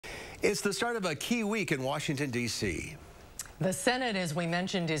It's the start of a key week in Washington, D.C. The Senate, as we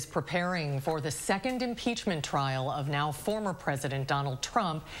mentioned, is preparing for the second impeachment trial of now former President Donald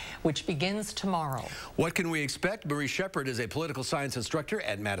Trump, which begins tomorrow. What can we expect? Maurice Sheppard is a political science instructor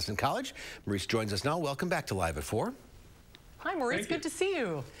at Madison College. Maurice joins us now. Welcome back to Live at 4. Hi, Maurice. Good to see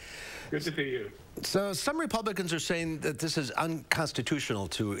you. Good to see you. So some Republicans are saying that this is unconstitutional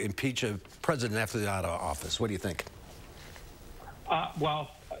to impeach a president after they're out of office. What do you think? Well,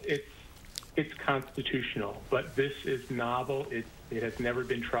 it's constitutional, but this is novel. It has never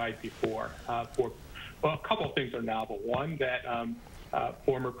been tried before. Well, a couple of things are novel. One, that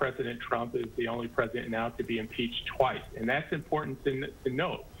former President Trump is the only president now to be impeached twice, and that's important to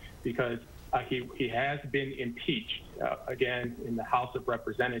note because he has been impeached again in the House of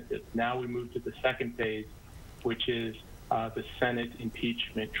Representatives. Now we move to the second phase, which is the Senate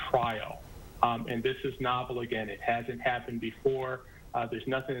impeachment trial. And this is novel again. It hasn't happened before. There's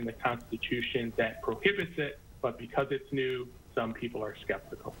nothing in the Constitution that prohibits it, but because it's new, some people are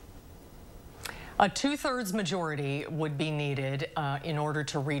skeptical. A two-thirds majority would be needed in order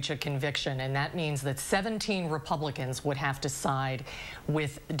to reach a conviction, and that means that 17 Republicans would have to side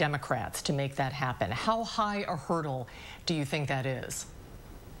with Democrats to make that happen. How high a hurdle do you think that is?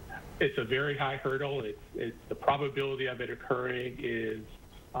 It's a very high hurdle. It's the probability of it occurring is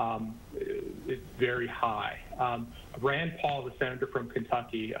it's very high. Rand Paul, the senator from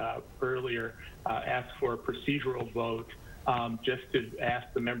Kentucky, earlier asked for a procedural vote just to ask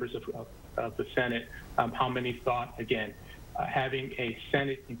the members of the Senate how many thought, again, having a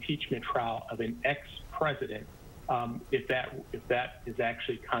Senate impeachment trial of an ex-president, if that is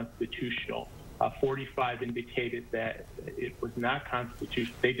actually constitutional. 45 indicated that it was not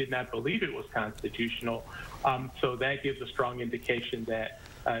constitutional. They did not believe it was constitutional. So that gives a strong indication that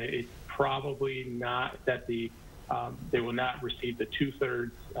it's probably not that they will not receive the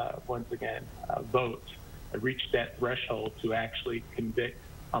two-thirds, once again, votes, reach that threshold to actually convict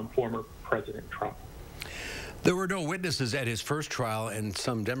former President Trump. There were no witnesses at his first trial, and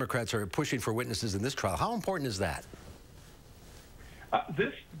some Democrats are pushing for witnesses in this trial. How important is that?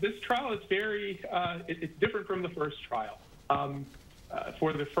 This trial is very it's different from the first trial.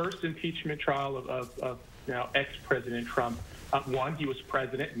 For the first impeachment trial of now ex-President Trump, one, he was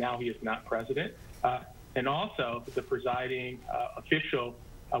president, now he is not president, and also the presiding official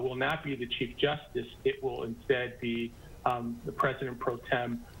will not be the Chief Justice. It will instead be the President pro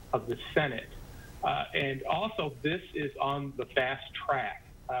tem of the Senate. And also, this is on the fast track.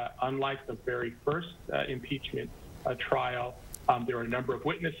 Unlike the very first impeachment trial, there were a number of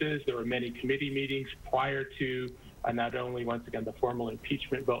witnesses. There were many committee meetings prior to not only, once again, the formal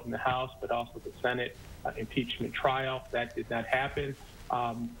impeachment vote in the House, but also the Senate impeachment trial. That did not happen.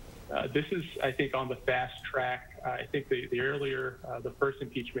 This is, I think, on the fast track. I think the first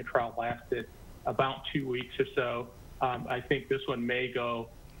impeachment trial lasted about 2 weeks or so. I think this one may go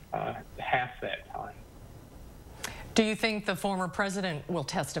half that time. Do you think the former president will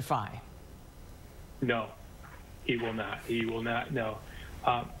testify? No, he will not. He will not. No,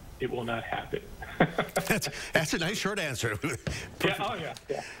 it will not happen. That's a nice short answer. Yeah, oh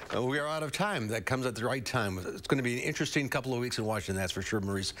yeah. We are out of time. That comes at the right time. It's going to be an interesting couple of weeks in Washington, that's for sure,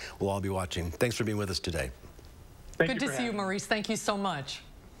 Maurice. We'll all be watching. Thanks for being with us today. Good to see you, Maurice. Thank you so much.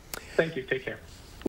 Thank you. Take care.